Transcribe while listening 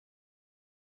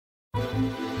This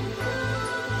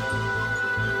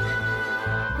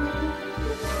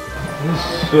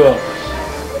sucks.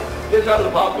 Get out of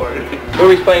the popcorn.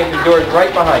 Movie's playing, the door's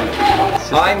right behind you.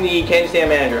 I'm the candy stand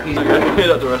manager. I gotta clean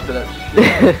up the rest of that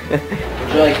shit.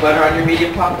 Would you like butter on your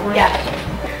medium popcorn? Yeah.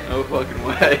 No fucking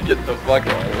way. Get the fuck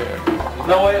out of here.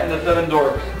 No way, and the 7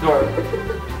 doors. Hey,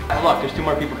 look, there's 2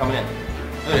 more people coming in.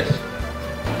 Look at this.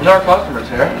 There's our customers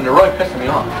here, and they're really pissing me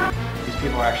off. These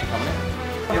people are actually coming in.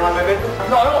 You want my business?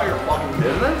 No, I don't want your fucking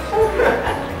business.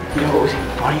 You know what was even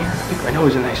funnier? I think I know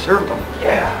and they served them.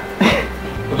 Yeah.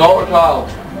 Adult or child?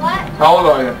 What? How old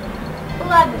are you?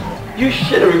 11. You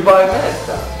shit every 5 minutes,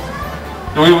 though.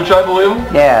 Do we try to believe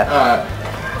him? Yeah.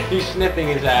 Alright. He's sniffing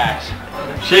his ass.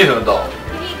 She's an adult.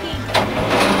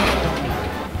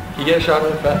 You get a shot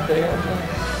of the fat thing?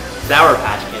 Sour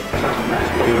Patch Kid.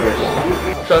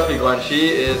 Trust me, Glenn, she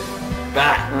is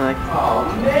fat. Oh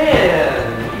man,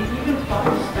 you can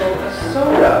fucking spill a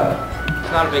soda.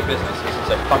 It's not a big business, this is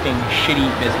a fucking shitty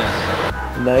business.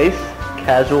 Nice,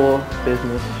 casual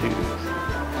business shoes.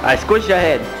 Alright, squish your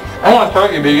head. I want a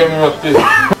turkey, but you get me roast beef.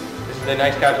 This is a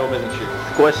nice casual business shoe.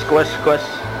 Squish, squish, squish.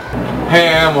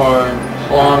 Ham or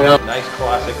salami. Nice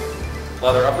classic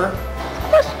leather upper.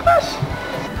 Squish, squish.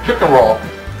 Chicken roll.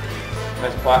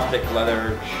 Nice plastic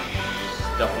leather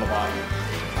stuff on the bottom.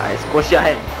 Alright, squish your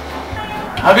head.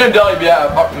 How can a deli be at a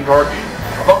fucking turkey?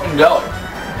 A fucking deli.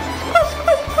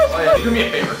 Oh yeah, do me a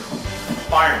favor.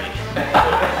 Fire me.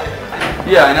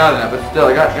 Yeah, I know that, but still,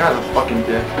 I got a fucking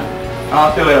dick.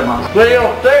 I'll see you later, Mom. Well, you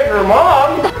don't say your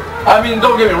Mom! I mean,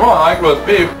 don't get me wrong, I like roast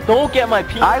beef. Don't get my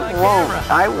penis on camera.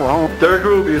 I won't. Third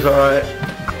groupie's alright. I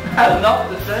had enough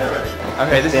to say already.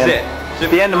 Okay, this is it.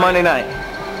 It's the end of Monday night.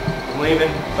 I'm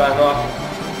leaving, sign off.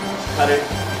 Cut it.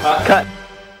 Cut.